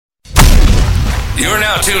You're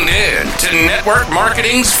now tuned in to network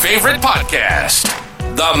marketing's favorite podcast,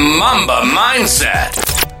 the Mamba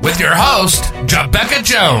Mindset, with your host, Jaabecca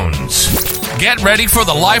Jones. Get ready for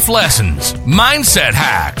the life lessons, mindset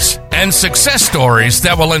hacks, and success stories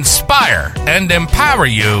that will inspire and empower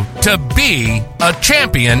you to be a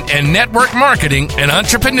champion in network marketing and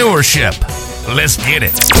entrepreneurship. Let's get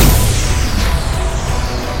it.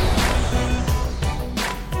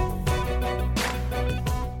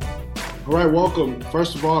 All right, welcome.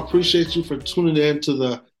 First of all, I appreciate you for tuning in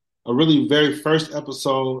to a really very first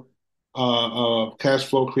episode of Cash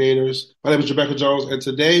Flow Creators. My name is Jaabecca Jones, and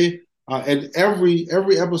today, and every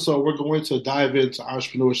episode, we're going to dive into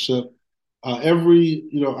entrepreneurship. Every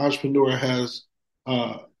entrepreneur has,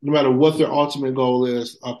 no matter what their ultimate goal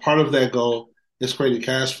is, part of that goal is creating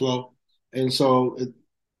cash flow, and so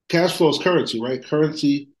cash flow is currency, right?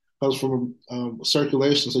 Currency comes from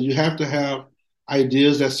circulation, so you have to have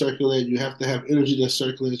ideas that circulate. You have to have energy that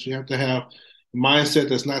circulates. You have to have a mindset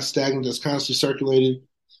that's not stagnant, that's constantly circulating.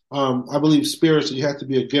 I believe spiritually, you have to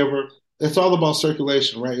be a giver. It's all about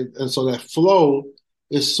circulation, right? And so that flow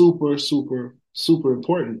is super, super, super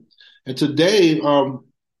important. And today, I'm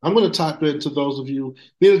going to tap into those of you,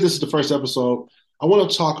 being that this is the first episode, I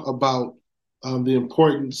want to talk about the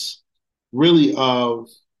importance really of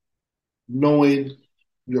knowing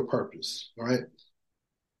your purpose, all right?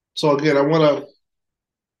 So again, I want to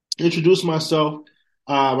introduce myself.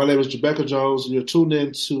 My name is Jaabecca Jones, and you're tuned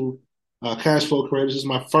in to Cash Flow Creators. This is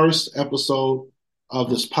my first episode of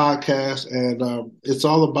this podcast, and it's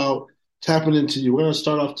all about tapping into you. We're going to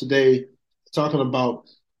start off today talking about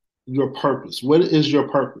your purpose. What is your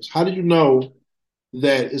purpose? How do you know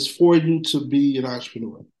that it's for you to be an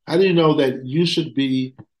entrepreneur? How do you know that you should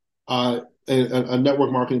be a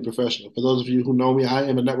network marketing professional? For those of you who know me, I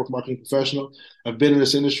am a network marketing professional. I've been in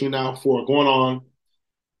this industry now for going on,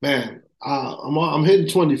 I'm hitting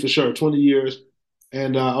 20 for sure, 20 years.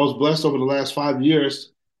 And I was blessed over the last 5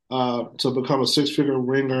 years to become a six-figure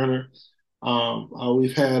ring earner. We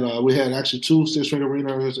had actually 2 six-figure ring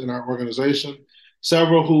earners in our organization,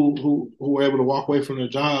 several who were able to walk away from their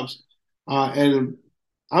jobs. And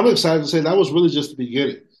I'm excited to say that was really just the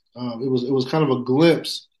beginning. It was kind of a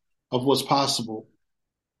glimpse of what's possible.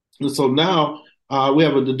 And so now we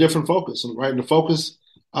have a different focus, right? And the focus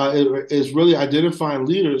is really identifying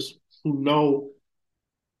leaders who know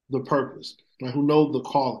the purpose, right? Who know the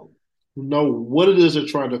calling, who know what it is they're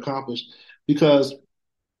trying to accomplish. Because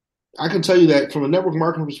I can tell you that from a network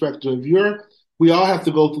marketing perspective, we all have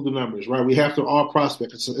to go through the numbers, right? We have to all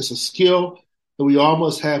prospect. It's a skill that we all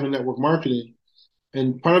must have in network marketing.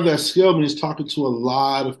 And part of that skill means talking to a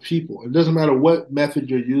lot of people. It doesn't matter what method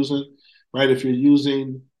you're using, right? If you're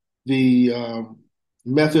using the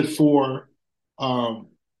method for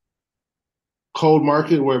cold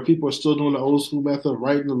market, where people are still doing the old school method of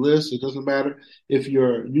writing the list, it doesn't matter if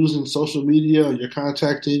you're using social media and you're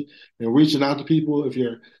contacting and reaching out to people, if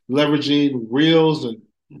you're leveraging reels and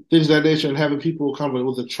things of that nature and having people come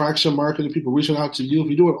with attraction marketing, people reaching out to you. If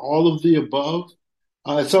you're doing all of the above,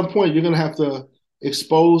 at some point you're going to have to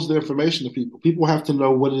expose the information to people. People have to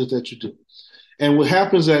know what it is that you do. And what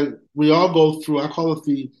happens is that we all go through, I call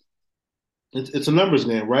it it's a numbers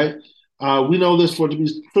game, right? We know this for it to be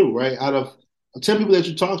true, right? Out of 10 people that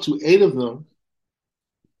you talk to, 8 of them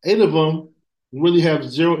really have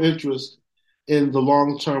zero interest in the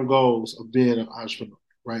long-term goals of being an entrepreneur,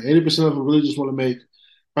 right? 80% of them really just want to make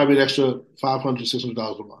probably an extra $500, $600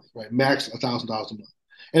 a month, right? Max $1,000 a month.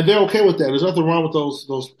 And they're okay with that. There's nothing wrong with those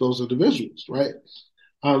individuals, right?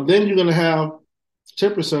 Then you're going to have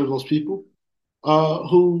 10% of those people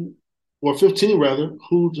or 15 rather,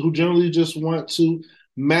 who generally just want to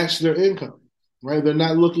match their income, right? They're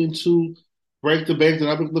not looking to break the bank. They're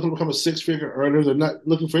not looking to become a six-figure earner. They're not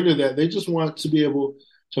looking for any of that. They just want to be able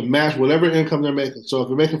to match whatever income they're making. So if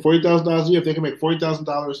they're making $40,000 a year, if they can make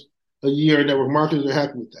 $40,000 a year in network marketing, they're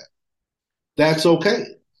happy with that. That's okay,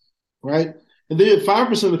 right? And then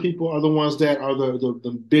 5% of the people are the ones that are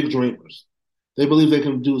the big dreamers. They believe they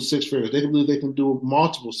can do 6 figures. They believe they can do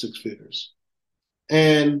multiple 6 figures.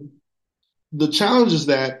 And the challenge is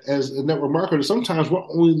that as a network marketer, sometimes we're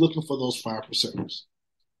only looking for those 5%ers.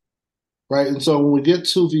 Right. And so when we get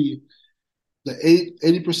to the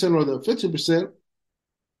 80% or the 15%,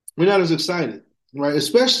 we're not as excited, right?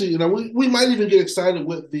 Especially, we might even get excited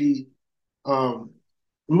with the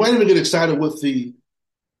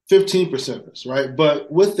 15%ers, right? But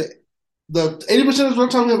with the 80%ers,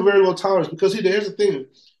 sometimes we have a very low tolerance, because here's the thing.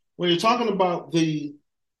 When you're talking about the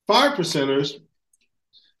 5%ers,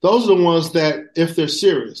 those are the ones that, if they're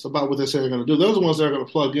serious about what they say they're going to do, those are the ones that are going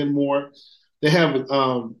to plug in more. They have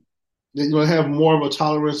They have more of a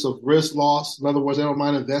tolerance of risk loss. In other words, they don't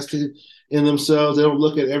mind investing in themselves. They don't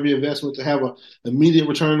look at every investment to have an immediate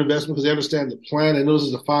return on investment because they understand the plan. They know this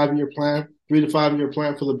is a 5-year plan, 3 to 5 year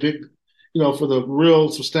plan for the big, for the real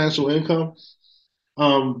substantial income.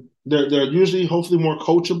 They're usually hopefully more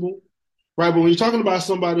coachable, right? But when you're talking about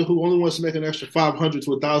somebody who only wants to make an extra $500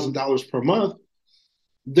 to $1,000 per month,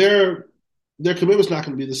 their commitment's not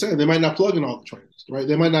going to be the same. They might not plug in all the trainings, right?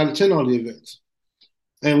 They might not attend all the events.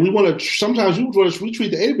 And we want to sometimes we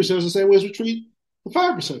treat the 80% the same way as we treat the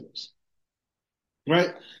 5%,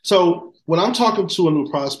 right? So when I'm talking to a new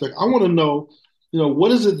prospect, I want to know,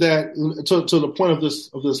 what is it that to the point of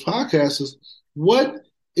this podcast is what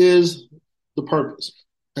is the purpose,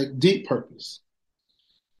 like deep purpose,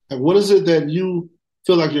 like what is it that you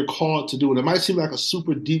feel like you're called to do? And it might seem like a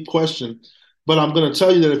super deep question, but I'm going to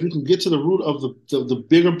tell you that if you can get to the root of the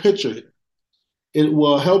bigger picture, it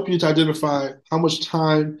will help you to identify how much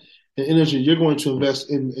time and energy you're going to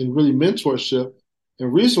invest in really mentorship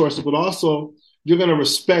and resources, but also you're going to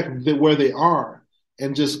respect where they are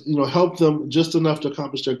and just help them just enough to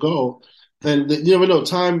accomplish their goal. And you never know,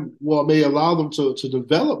 time may allow them to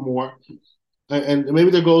develop more, and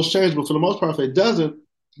maybe their goals change. But for the most part, if it doesn't,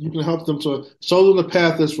 you can help them to show them the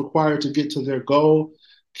path that's required to get to their goal.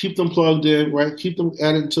 Keep them plugged in, right? Keep them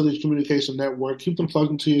added to the communication network. Keep them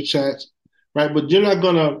plugged into your chats. Right, but you're not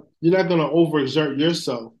gonna overexert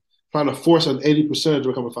yourself trying to force an 80% to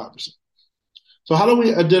become a 5%. So how do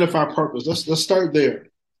we identify purpose? Let's start there.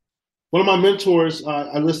 One of my mentors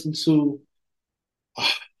I listened to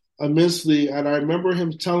immensely, and I remember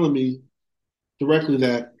him telling me directly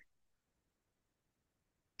that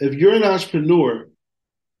if you're an entrepreneur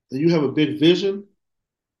and you have a big vision,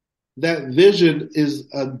 that vision is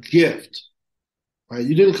a gift. Right,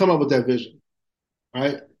 you didn't come up with that vision,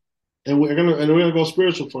 right? And we're gonna go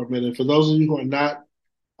spiritual for a minute. For those of you who are not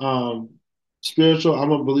spiritual,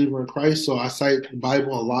 I'm a believer in Christ, so I cite the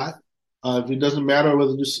Bible a lot. If it doesn't matter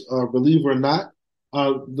whether you're a believer or not,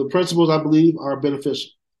 the principles I believe are beneficial.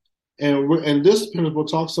 And this principle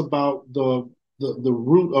talks about the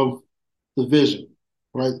root of the vision,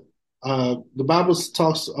 right? The Bible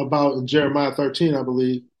talks about in Jeremiah 13, I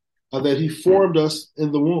believe, that He formed us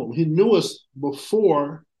in the womb. He knew us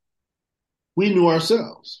before we knew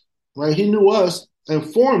ourselves. Right? He knew us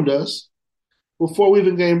and formed us before we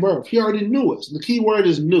even gave birth. He already knew us. The key word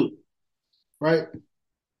is knew, right?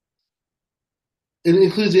 In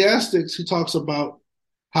Ecclesiastes, he talks about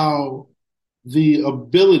how the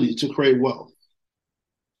ability to create wealth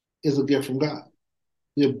is a gift from God.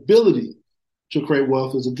 The ability to create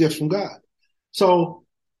wealth is a gift from God. So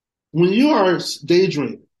when you are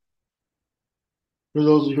daydreaming, for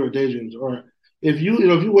those of you who are daydreamers, or if you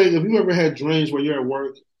ever had dreams where you're at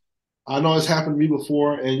work, I know it's happened to me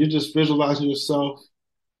before, and you're just visualizing yourself,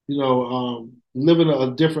 living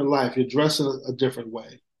a different life. You're dressing a different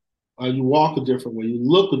way. You walk a different way. You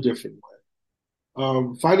look a different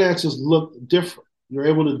way. Finances look different. You're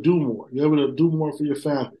able to do more. You're able to do more for your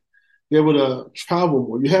family. You're able to travel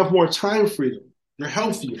more. You have more time freedom. You're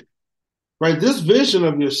healthier, right? This vision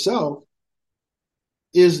of yourself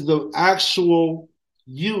is the actual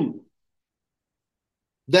you.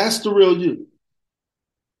 That's the real you.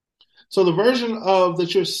 So the version of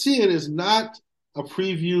that you're seeing is not a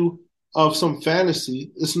preview of some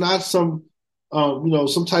fantasy. It's not some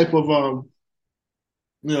type of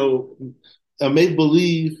a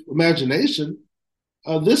make-believe imagination.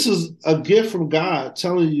 This is a gift from God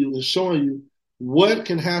telling you and showing you what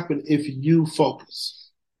can happen if you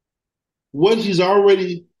focus. What He's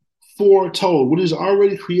already foretold, what He's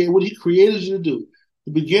already created, what He created you to do.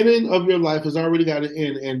 The beginning of your life has already got an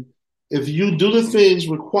end, and if you do the things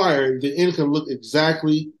required, the end can look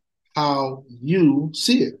exactly how you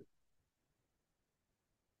see it.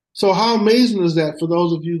 So how amazing is that for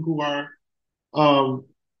those of you who are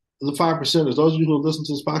the 5%ers, those of you who listen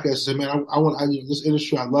to this podcast and say, man, I want this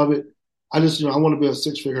industry, I love it. I want to be a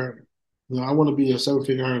 6-figure earner. I want to be a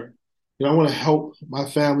 7-figure earner. I want to help my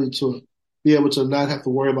family to be able to not have to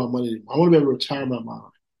worry about money anymore. I want to be able to retire my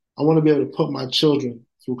mom. I want to be able to put my children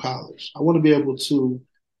through college. I want to be able to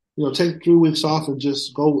take 3 weeks off and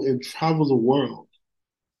just go and travel the world.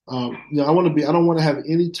 I don't want to have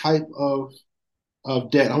any type of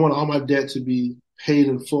debt. I want all my debt to be paid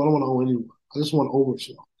in full. I don't want to owe anyone. I just want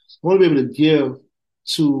overflow. I want to be able to give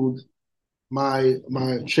to my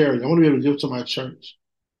charity. I want to be able to give to my church.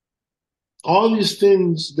 All these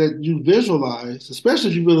things that you visualize,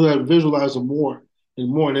 especially if you really visualize them more and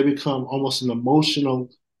more, and they become almost an emotional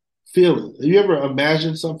feeling. Have you ever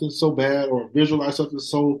imagined something so bad or visualized something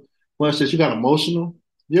so much that you got emotional?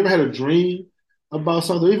 You ever had a dream about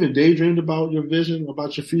something, or even daydreamed about your vision,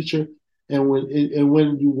 about your future, And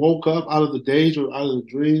when you woke up out of the daze or out of the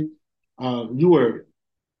dream, you were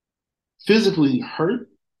physically hurt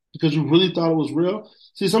because you really thought it was real.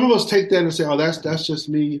 See, some of us take that and say, "Oh, that's just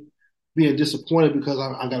me being disappointed because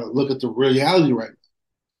I got to look at the reality right now."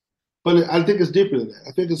 But I think it's deeper than that.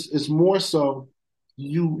 I think it's more so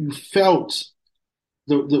you felt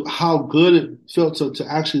the how good it felt to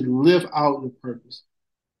actually live out your purpose.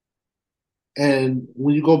 And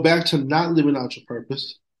when you go back to not living out your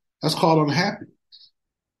purpose, that's called unhappy.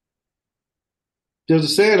 There's a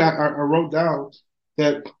saying I wrote down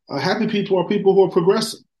that happy people are people who are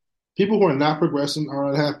progressing. People who are not progressing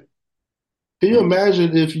are unhappy. Can you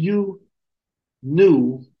imagine if you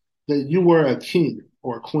knew that you were a king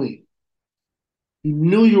or a queen? You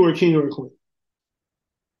knew you were a king or a queen,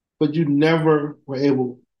 but you never were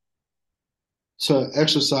able to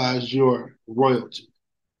exercise your royalty.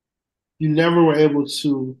 You never were able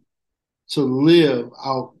to live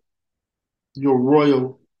out your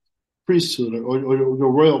royal priesthood or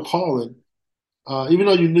your royal calling, even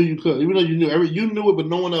though you knew you could, even though you knew it, but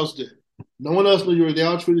no one else did. No one else knew you were. They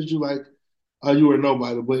all treated you like you were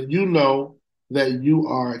nobody, but you know that you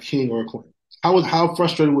are a king or a queen. How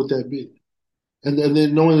frustrating would that be? And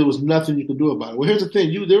then knowing there was nothing you could do about it. Well, here's the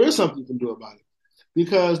thing: there is something you can do about it.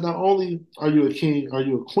 Because not only are you a king, are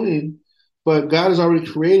you a queen, but God has already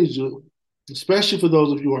created you, especially for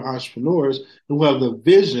those of you who are entrepreneurs and who have the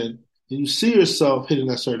vision, and you see yourself hitting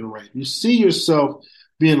that certain rate. You see yourself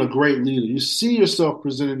being a great leader. You see yourself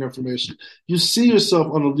presenting information. You see yourself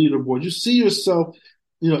on the leaderboard. You see yourself,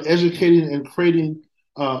 educating and creating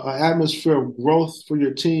an atmosphere of growth for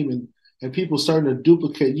your team and people starting to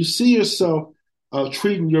duplicate. You see yourself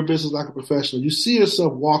treating your business like a professional. You see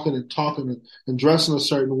yourself walking and talking and dressing a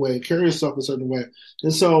certain way, carrying yourself a certain way.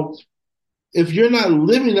 And so if you're not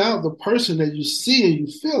living out the person that you see and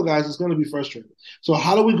you feel, guys, it's going to be frustrating. So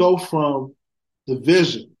how do we go from the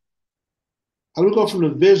vision? How do we go from the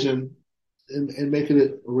vision and making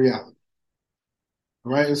it a reality?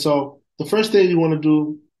 All right. And so the first thing you want to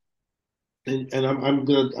do, and I'm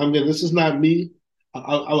gonna, this is not me.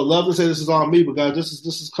 I would love to say this is all me, but guys, this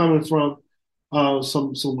is coming from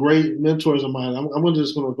some great mentors of mine. I'm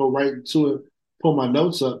just going to go right into it, pull my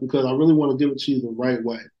notes up because I really want to give it to you the right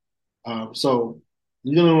way. So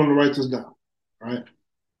you're going to want to write this down. All right.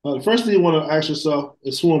 The first thing you want to ask yourself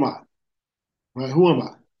is, who am I? Right? Who am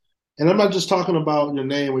I? And I'm not just talking about your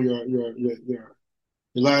name or your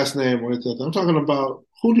last name or anything. I'm talking about,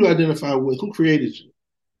 who do you identify with? Who created you?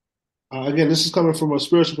 Again, this is coming from a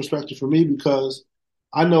spiritual perspective for me because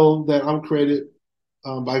I know that I'm created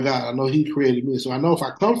by God. I know He created me. So I know if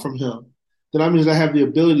I come from Him, then that means I have the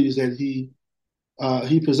abilities that He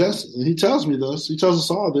possesses. And He tells me this. He tells us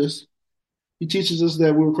all this. He teaches us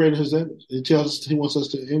that we were created in His image. He tells us He wants us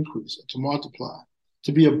to increase, to multiply,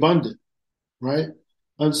 to be abundant, right?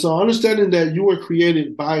 And so understanding that you were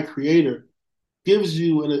created by a Creator gives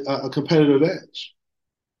you a competitive edge,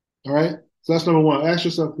 all right? So that's number one. Ask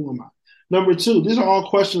yourself, who am I? Number two, these are all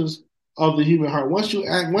questions of the human heart. Once you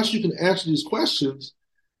can answer these questions,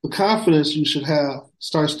 the confidence you should have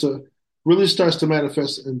starts to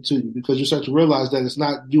manifest into you because you start to realize that it's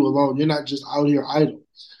not you alone. You're not just out here idle.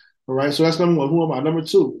 All right. So that's number one. Who am I? Number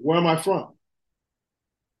two, where am I from?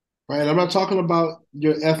 Right. And I'm not talking about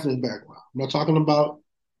your ethnic background. I'm not talking about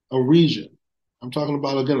a region. I'm talking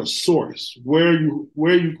about, again, a source. Where do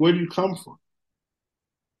you come from?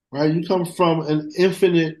 Right. You come from an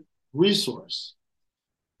infinite resource.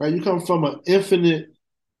 Right. You come from an infinite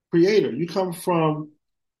creator. You come from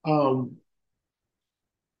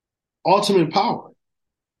ultimate power.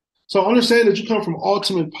 So understand that you come from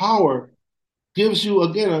ultimate power gives you,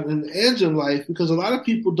 again, an edge in life because a lot of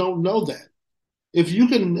people don't know that. If you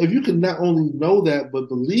can not only know that but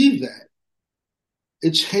believe that,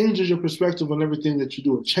 it changes your perspective on everything that you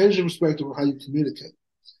do. It changes your perspective on how you communicate.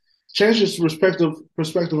 It changes your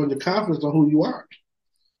perspective on your confidence on who you are.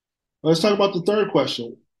 Let's talk about the third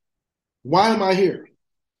question. Why am I here?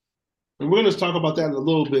 And we're going to talk about that in a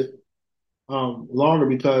little bit longer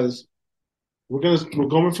because we're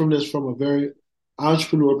going from this from a very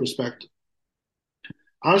entrepreneur perspective.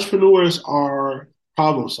 Entrepreneurs are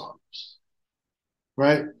problem solvers,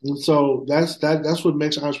 right? And so that's what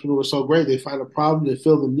makes entrepreneurs so great. They find a problem, they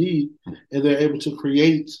feel the need, and they're able to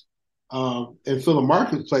create and fill a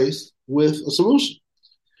marketplace with a solution.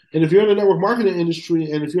 And if you're in the network marketing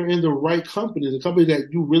industry and if you're in the right company, the company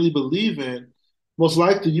that you really believe in, most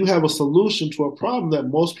likely you have a solution to a problem that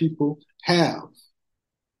most people have,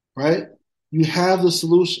 right? You have the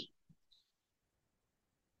solution.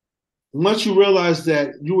 Once you realize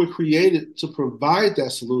that you were created to provide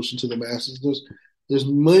that solution to the masses, there's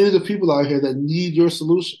millions of people out here that need your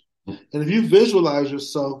solution. And if you visualize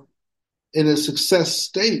yourself in a success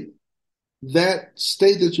state, that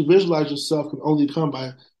state that you visualize yourself can only come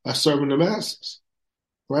by serving the masses,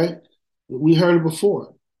 right? We heard it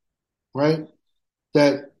before, right?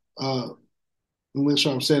 That I'm not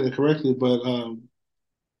sure I'm saying it correctly, but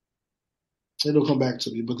it'll come back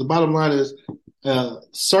to me. But the bottom line is,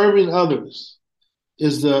 serving others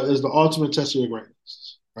is the ultimate test of your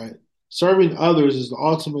greatness, right? Serving others is the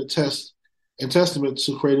ultimate test and testament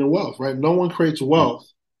to creating wealth, right? No one creates wealth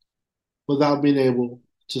without being able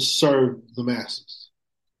to serve the masses.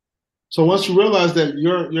 So once you realize that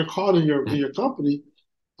you're called in your company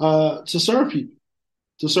to serve people,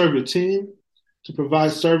 to serve your team, to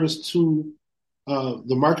provide service to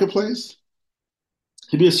the marketplace,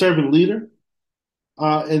 to be a servant leader,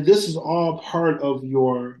 and this is all part of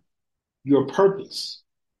your purpose.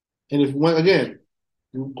 And if again,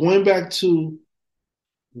 going back to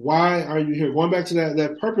why are you here? Going back to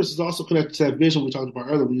that purpose is also connected to that vision we talked about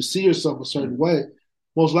earlier. When you see yourself a certain way,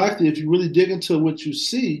 most likely, if you really dig into what you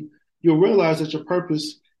see, you'll realize that your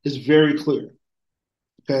purpose is very clear.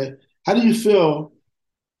 Okay, how do you feel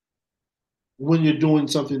when you're doing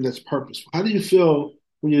something that's purposeful? How do you feel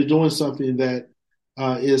when you're doing something that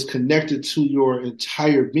is connected to your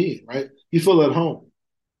entire being? Right, you feel at home.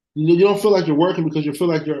 You don't feel like you're working because you feel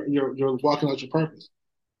like you're walking out your purpose.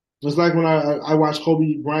 It's like when I watch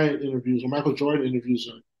Kobe Bryant interviews or Michael Jordan interviews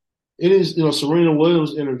or any Serena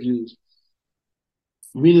Williams interviews,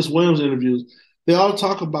 Venus Williams interviews. They all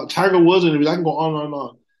talk about Tiger Woods interviews. I can go on and on and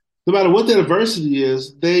on. No matter what their adversity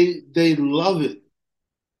is, they love it.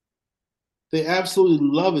 They absolutely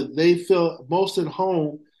love it. They feel most at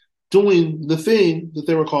home doing the thing that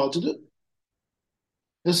they were called to do.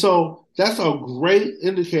 And so that's a great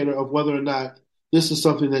indicator of whether or not this is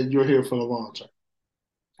something that you're here for the long term.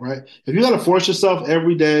 Right? If you got to force yourself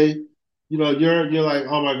every day, you're like,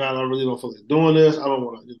 oh my God, I really don't feel like doing this. I don't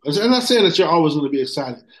want to. I'm not saying that you're always going to be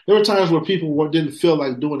excited. There were times where people didn't feel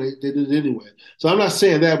like doing it; they did it anyway. So I'm not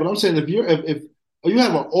saying that, but I'm saying if you have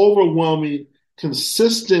an overwhelming,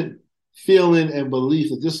 consistent feeling and belief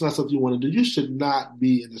that this is not something you want to do, you should not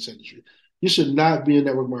be in this industry. You should not be in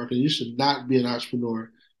network marketing. You should not be an entrepreneur.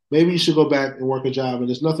 Maybe you should go back and work a job. And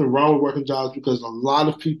there's nothing wrong with working jobs because a lot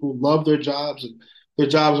of people love their jobs and their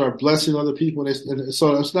jobs are blessing other people. And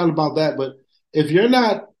so it's not about that. But if you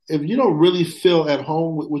don't really feel at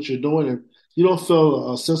home with what you're doing and you don't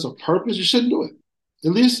feel a sense of purpose, you shouldn't do it.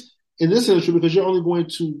 At least in this industry, because you're only going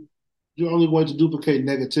to duplicate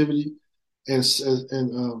negativity and just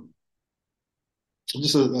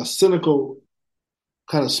a cynical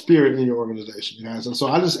kind of spirit in your organization, guys. And so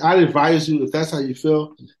I advise you, if that's how you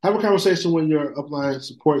feel, have a conversation with your upline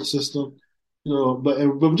support system. But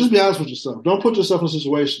just be honest with yourself. Don't put yourself in a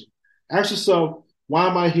situation. Ask yourself, why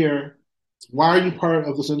am I here? Why are you part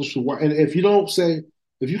of this industry? And if you can't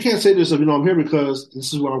say to yourself, I'm here because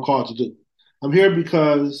this is what I'm called to do. I'm here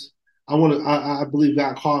because I believe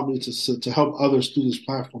God called me to help others through this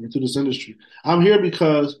platform and through this industry. I'm here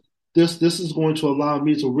because this is going to allow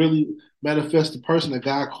me to really manifest the person that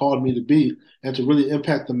God called me to be and to really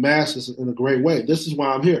impact the masses in a great way. This is why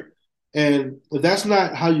I'm here. And if that's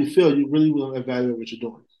not how you feel, you really will evaluate what you're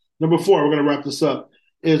doing. Number 4, we're going to wrap this up,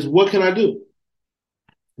 is what can I do?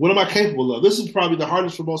 What am I capable of? This is probably the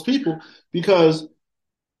hardest for most people because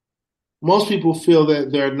most people feel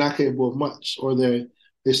that they're not capable of much or they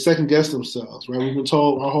second guess themselves, right? We've been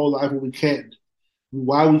told our whole life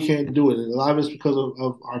why we can't do it. And a lot of it's because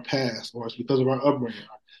of our past or it's because of our upbringing,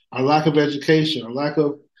 our lack of education, our lack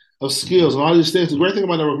of skills and all these things. The great thing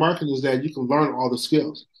about network marketing is that you can learn all the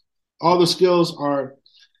skills. All the skills are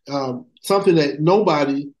something that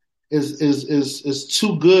nobody is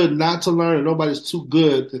too good not to learn, and nobody's too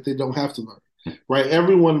good that they don't have to learn. Right?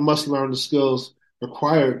 Everyone must learn the skills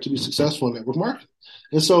required to be successful in network marketing.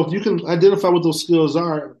 And so, if you can identify what those skills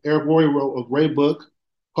are, Eric Worre wrote a great book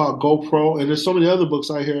called GoPro, and there's so many other books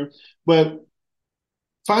out here. But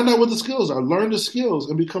find out what the skills are. Learn the skills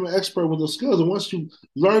and become an expert with those skills. And once you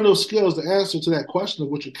learn those skills, the answer to that question of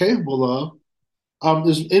what you're capable of.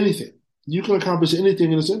 Is anything. You can accomplish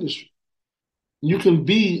anything in this industry. You can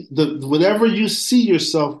be whatever you see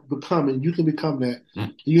yourself becoming, you can become that.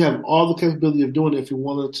 You have all the capability of doing it if you're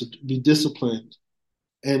willing to be disciplined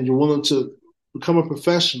and you're willing to become a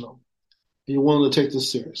professional and you're willing to take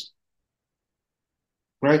this seriously.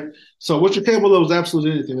 Right? So what you're capable of is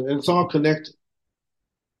absolutely anything, and it's all connected.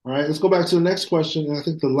 All right, let's go back to the next question. And I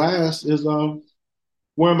think the last is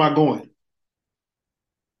where am I going?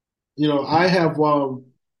 I've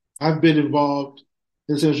been involved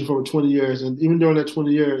in this industry for over 20 years, and even during that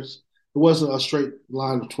 20 years, it wasn't a straight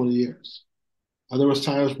line of 20 years. There was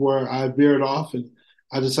times where I veered off and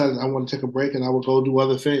I decided I want to take a break and I would go do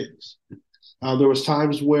other things. There was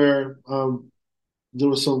times where there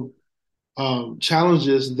was some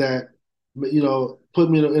challenges that put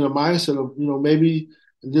me in a mindset of maybe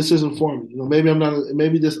this isn't for me. Maybe I'm not.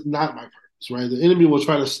 Maybe this is not my purpose. Right? The enemy will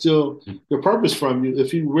try to steal your purpose from you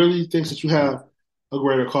if he really thinks that you have a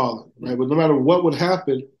greater calling. Right? But no matter what would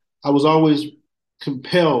happen, I was always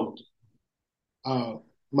compelled.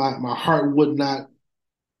 My heart would not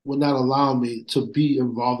allow me to be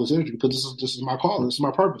involved in this industry because this is my calling. This is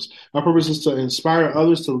my purpose. My purpose is to inspire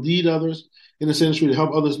others, to lead others in this industry, to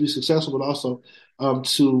help others be successful, but also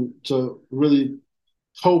to really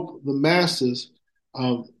help the masses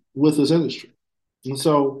with this industry. And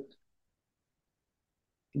so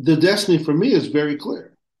the destiny for me is very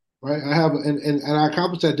clear, right? I have and I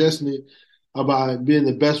accomplish that destiny by being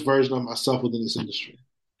the best version of myself within this industry,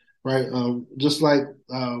 right? Just like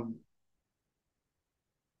Tom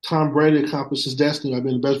Brady accomplished his destiny by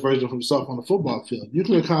being the best version of himself on the football field. You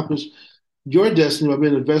can accomplish your destiny by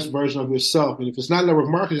being the best version of yourself. And if it's not network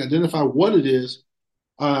marketing, identify what it is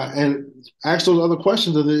and ask those other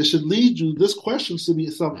questions. And it should lead you. This question should be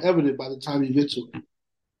self-evident by the time you get to it,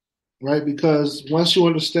 right? Because once you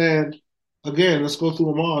understand, again, let's go through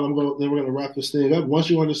them all. Then we're going to wrap this thing up. Once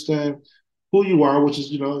you understand who you are, which is,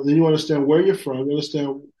 then you understand where you're from, you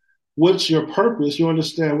understand what's your purpose, you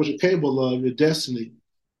understand what you're capable of, your destiny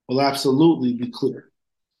will absolutely be clear.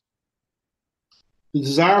 The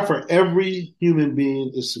desire for every human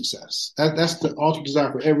being is success. That's the ultimate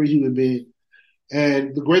desire for every human being.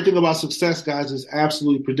 And the great thing about success, guys, is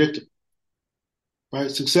absolutely predictable.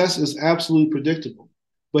 Right? Success is absolutely predictable.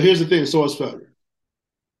 But here's the thing, so is failure.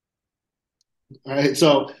 All right.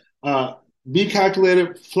 So be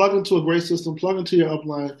calculated, plug into a great system, plug into your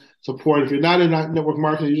upline support. If you're not in network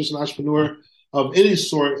marketing, you're just an entrepreneur of any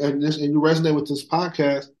sort, and you resonate with this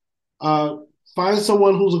podcast, find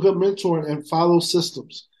someone who's a good mentor and follow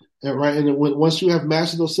systems. Right. And once you have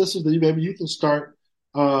mastered those systems, then maybe you can start,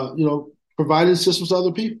 providing systems to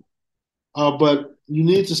other people. But you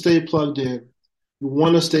need to stay plugged in. You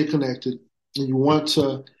want to stay connected, and you want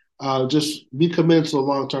to just be committed to the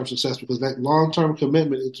long-term success, because that long-term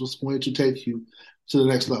commitment is what's going to take you to the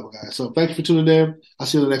next level, guys. So thank you for tuning in. I'll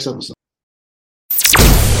see you in the next episode.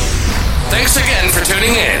 Thanks again for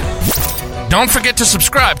tuning in. Don't forget to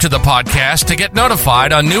subscribe to the podcast to get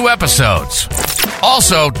notified on new episodes.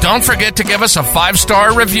 Also, don't forget to give us a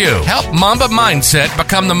 5-star review. Help Mamba Mindset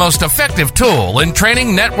become the most effective tool in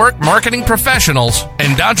training network marketing professionals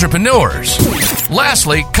and entrepreneurs.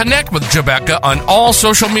 Lastly, connect with Jaabecca on all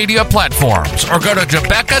social media platforms or go to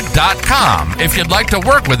Jaabecca.com if you'd like to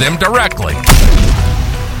work with him directly.